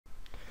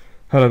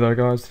Hello there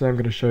guys, today I'm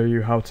going to show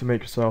you how to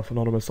make yourself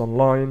anonymous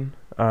online.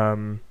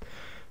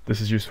 This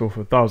is useful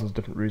for thousands of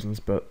different reasons,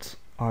 but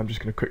I'm just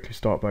going to quickly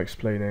start by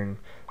explaining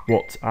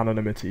what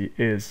anonymity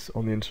is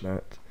on the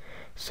internet.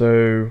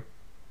 So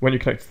when you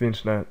connect to the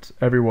internet,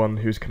 everyone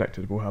who's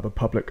connected will have a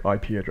public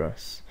IP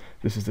address.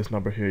 This is this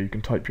number here. You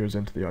can type yours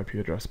into the IP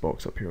address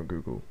box up here on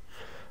Google.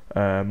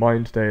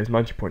 Mine today is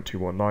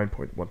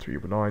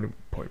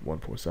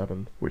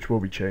 90.219.1319.147, which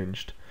will be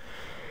changed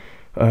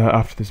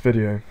after this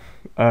video.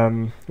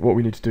 What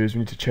we need to do is we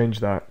need to change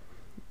that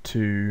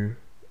to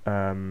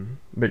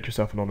make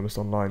yourself anonymous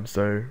online.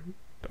 So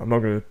I'm not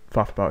going to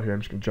faff about here,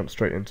 I'm just going to jump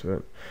straight into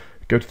it.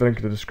 Go to the link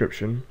in the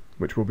description,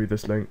 which will be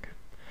this link.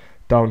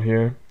 Down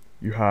here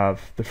you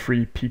have the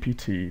free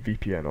PPT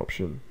VPN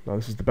option. Now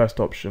this is the best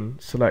option.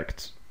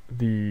 Select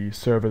the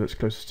server that's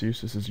closest to you,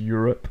 so this is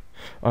Europe.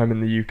 I'm in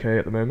the UK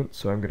at the moment,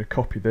 so I'm going to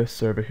copy this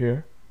server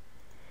here,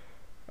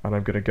 and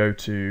I'm going to go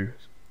to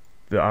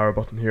the arrow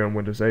button here on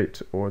Windows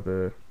 8 or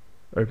the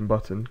open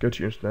button, go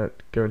to your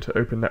internet, go into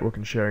Open Network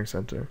and Sharing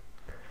Center.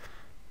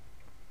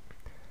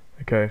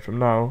 Okay, from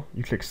now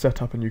you click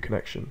Set Up a New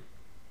Connection.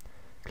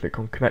 Click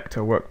on Connect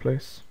to a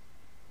Workplace.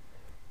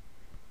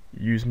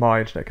 Use My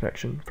Internet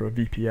Connection for a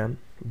VPN,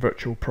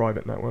 Virtual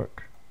Private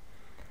Network.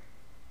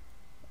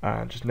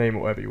 And just name it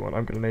whatever you want.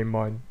 I'm going to name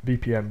mine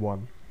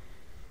VPN1.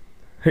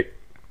 Hey,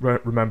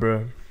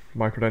 remember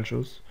my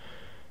credentials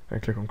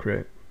and click on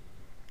Create.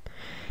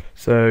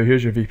 So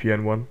here's your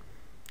VPN1.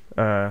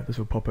 This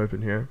will pop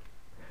open here.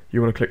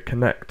 You want to click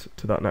Connect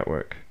to that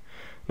network.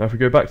 Now if we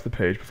go back to the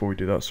page before we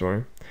do that,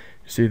 you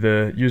see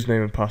the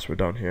username and password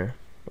down here.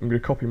 I'm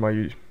going to copy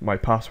my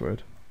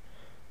password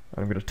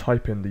and I'm going to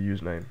type in the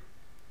username.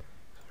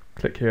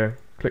 Click here,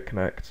 click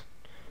Connect.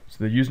 So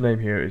the username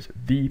here is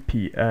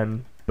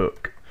VPN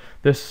book.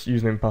 This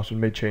username and password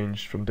may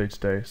change from day to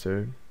day,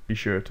 so be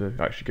sure to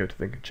actually go to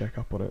Think and check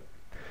up on it.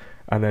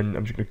 And then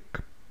I'm just going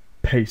to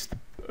paste the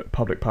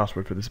public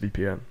password for this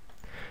VPN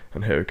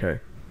and hit OK.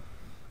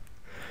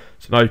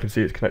 So now you can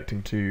see it's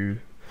connecting to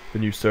the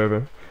new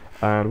server,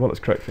 and while it's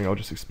connecting I'll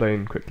just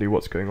explain quickly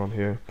what's going on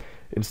here.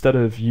 Instead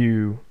of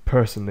you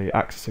personally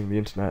accessing the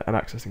internet and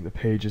accessing the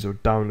pages or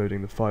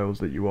downloading the files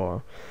that you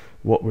are,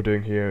 what we're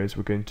doing here is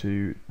we're going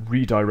to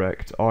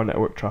redirect our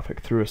network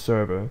traffic through a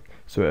server,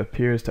 so it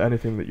appears to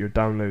anything that you're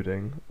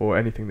downloading or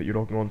anything that you're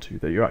logging onto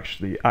that you're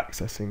actually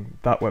accessing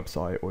that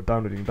website or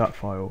downloading that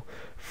file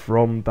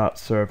from that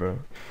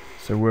server.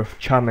 So we're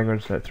channeling our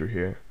internet through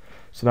here.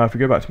 So now if we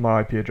go back to my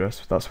IP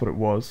address, that's what it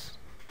was.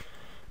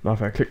 Now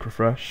if I click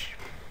refresh,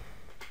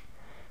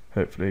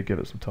 hopefully give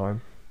it some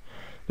time.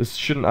 This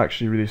shouldn't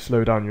actually really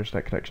slow down your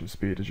internet connection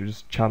speed, as you're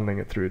just channeling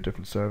it through a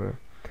different server.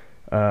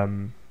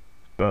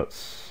 But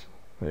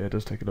yeah, it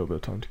does take a little bit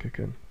of time to kick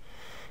in.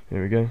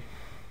 Here we go.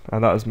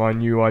 And that is my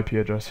new IP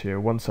address here,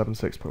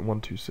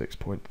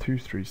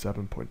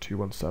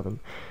 176.126.237.217.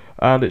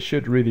 And it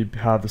should really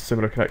have a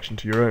similar connection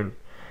to your own.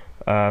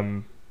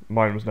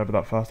 Mine was never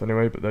that fast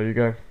anyway, but there you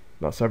go.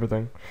 That's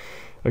everything.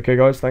 Okay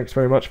guys, thanks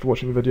very much for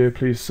watching the video.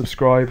 Please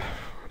subscribe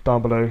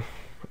down below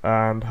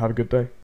and have a good day.